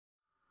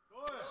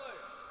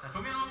자,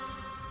 조명.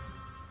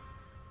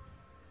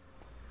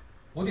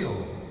 오디오.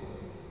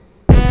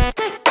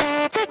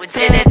 We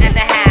did it in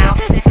the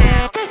house.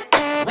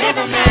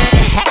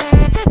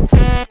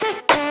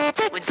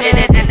 We did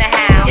it in the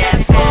house.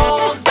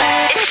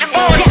 It's your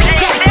boy,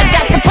 I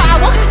got the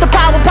power, the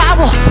power,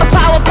 power, a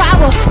power,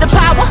 power, the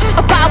power,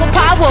 a power,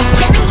 power.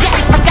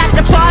 I got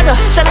your brother,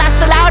 so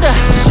louder,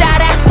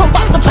 shout out, pump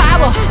up the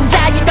power,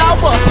 now you know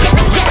what.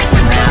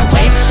 Now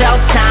it's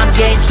showtime,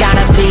 yeah, it's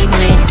gotta be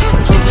me.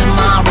 Proving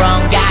my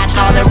wrong, got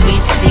all the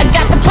receipts. I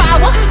got the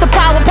power,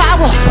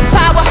 power,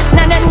 power.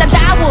 나는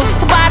나다워,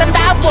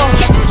 소바람다워.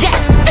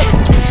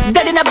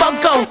 때리나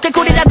벗고,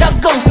 꾀꼬리나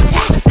덮고.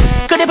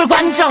 그립을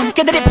관전,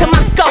 걔들이 더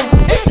막고.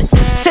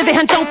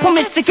 세대한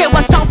정품이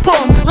세계와 성품.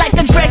 Like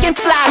a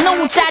dragonfly,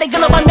 너무 잘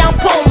글로벌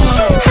명품.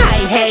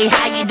 Hi, hey,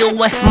 how you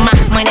doing?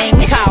 My name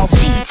is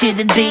G to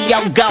the D,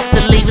 yo, go,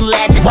 the living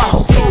legend.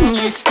 Whoa,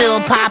 you still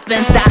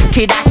poppin', stop,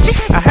 Kidashi.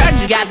 I heard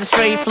you got the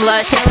straight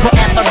flush,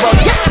 forever, bro,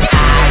 yeah.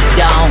 I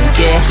don't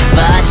give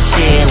a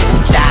shit,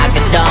 우다가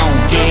don't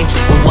give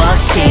a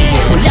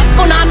shit.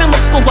 올렸고 나면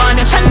먹고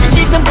가는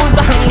천지지변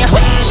불가항력.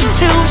 Way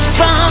too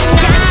strong,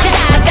 I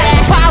got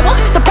the power,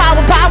 the power,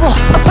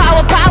 a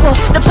power, power,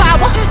 the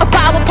power, a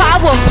power,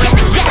 power.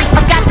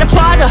 I got your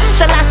brother,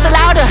 so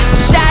louder,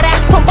 shout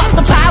out, pump up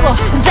the power,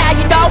 now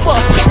you know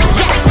what.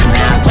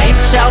 Now it's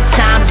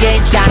showtime, yeah,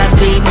 it's gotta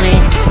be me.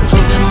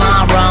 Proving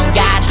my wrong,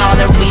 got all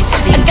the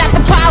receipts. I got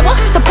the power,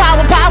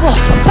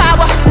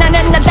 power.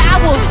 나는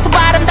나다워,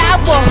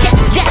 소바람다워.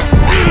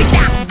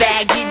 Not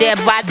bad, you there,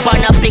 but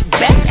burn a big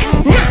bag.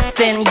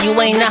 Nothing you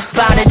ain't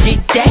about a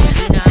G-Day.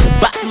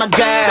 But my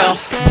girl,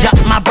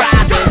 you're my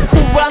brother.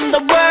 Who run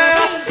the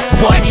world?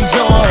 What is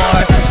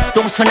yours?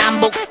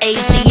 동서남북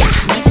Asia,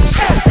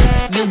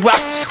 Europe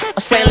to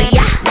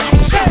Australia,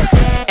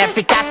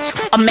 Africa to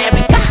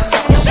America.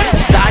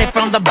 Started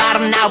from the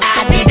bottom, now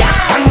I did it.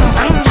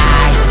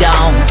 I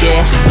don't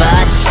give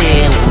a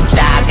shit.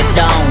 우다가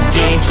don't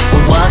give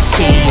a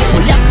shit.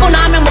 올렸고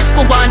나면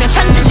먹고 가는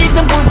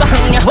천지지변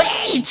불가항력.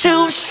 Way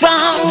too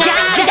strong.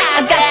 I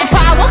got the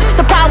power,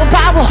 the power,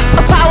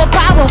 a power,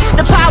 power,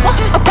 the power,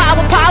 a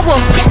power, power.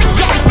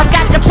 I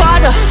got your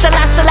brother, so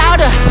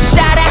louder,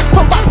 shout out,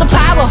 pump up the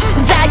power,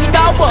 now you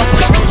know what.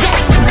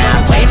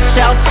 Now it's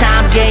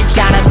showtime, yeah, it's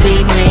gotta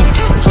be me.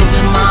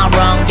 Proving my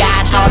wrong,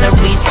 got all the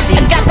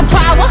receipts. I got the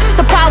power,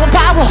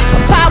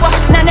 power.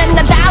 나는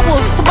나다워,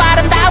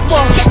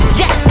 소바람다워.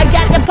 I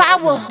got the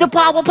power,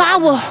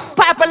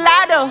 power,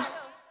 louder.